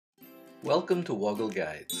Welcome to Woggle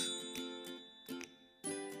Guides.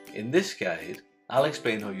 In this guide, I'll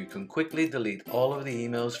explain how you can quickly delete all of the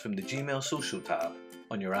emails from the Gmail Social tab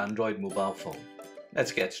on your Android mobile phone.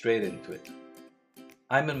 Let's get straight into it.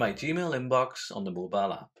 I'm in my Gmail inbox on the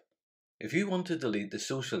mobile app. If you want to delete the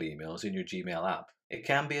social emails in your Gmail app, it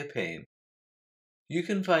can be a pain. You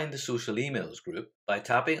can find the social emails group by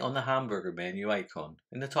tapping on the hamburger menu icon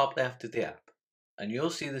in the top left of the app, and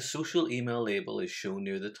you'll see the social email label is shown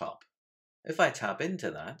near the top. If I tap into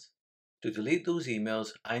that, to delete those emails,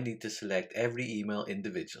 I need to select every email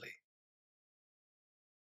individually.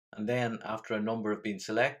 And then, after a number have been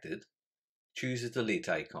selected, choose the delete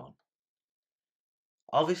icon.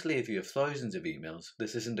 Obviously, if you have thousands of emails,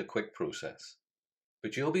 this isn't a quick process.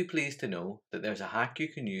 But you'll be pleased to know that there's a hack you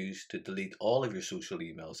can use to delete all of your social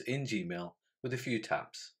emails in Gmail with a few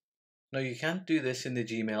taps. Now, you can't do this in the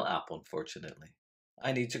Gmail app, unfortunately.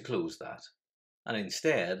 I need to close that. And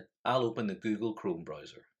instead, I'll open the Google Chrome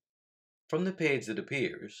browser. From the page that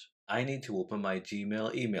appears, I need to open my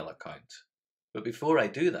Gmail email account. But before I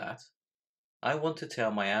do that, I want to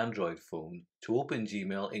tell my Android phone to open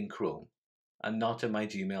Gmail in Chrome and not in my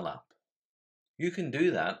Gmail app. You can do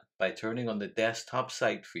that by turning on the desktop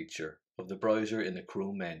site feature of the browser in the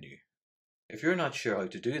Chrome menu. If you're not sure how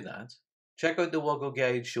to do that, check out the Woggle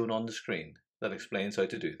Guide shown on the screen that explains how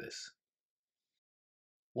to do this.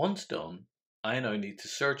 Once done, I now need to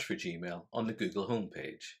search for Gmail on the Google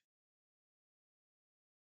homepage.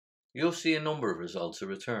 You'll see a number of results are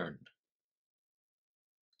returned.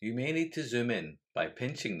 You may need to zoom in by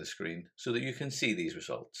pinching the screen so that you can see these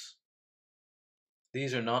results.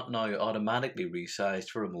 These are not now automatically resized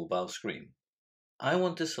for a mobile screen. I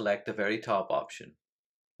want to select the very top option,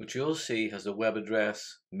 which you'll see has the web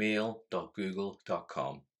address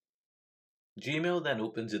mail.google.com. Gmail then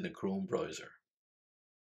opens in the Chrome browser.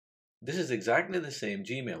 This is exactly the same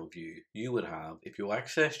Gmail view you would have if you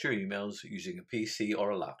accessed your emails using a PC or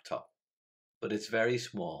a laptop, but it's very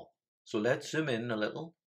small. So let's zoom in a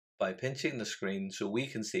little by pinching the screen so we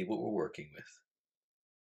can see what we're working with.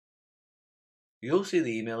 You'll see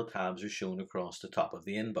the email tabs are shown across the top of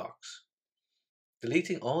the inbox.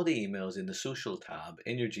 Deleting all the emails in the social tab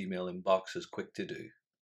in your Gmail inbox is quick to do.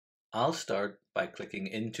 I'll start by clicking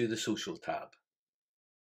into the social tab.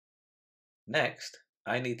 Next,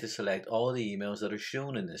 I need to select all the emails that are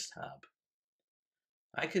shown in this tab.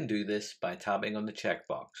 I can do this by tapping on the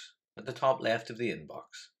checkbox at the top left of the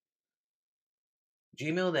inbox.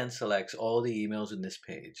 Gmail then selects all the emails in this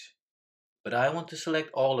page, but I want to select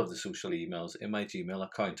all of the social emails in my Gmail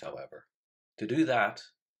account, however. To do that,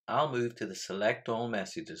 I'll move to the Select All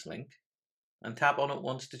Messages link and tap on it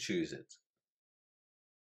once to choose it.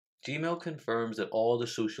 Gmail confirms that all the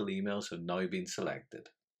social emails have now been selected.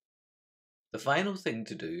 The final thing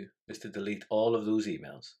to do is to delete all of those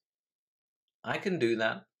emails. I can do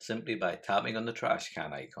that simply by tapping on the trash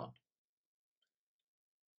can icon.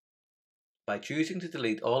 By choosing to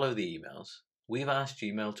delete all of the emails, we've asked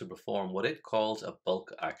Gmail to perform what it calls a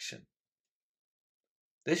bulk action.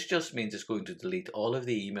 This just means it's going to delete all of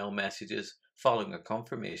the email messages following a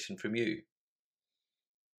confirmation from you.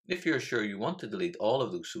 If you're sure you want to delete all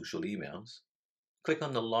of those social emails, click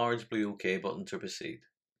on the large blue OK button to proceed.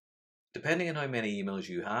 Depending on how many emails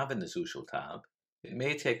you have in the social tab, it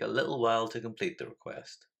may take a little while to complete the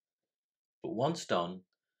request. But once done,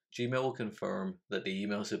 Gmail will confirm that the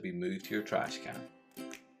emails have been moved to your trash can.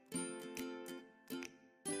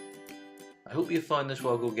 I hope you found this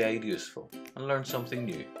Woggle Guide useful and learned something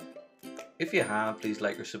new. If you have, please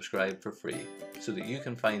like or subscribe for free so that you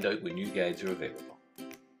can find out when new guides are available.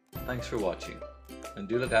 Thanks for watching, and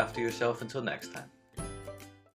do look after yourself until next time.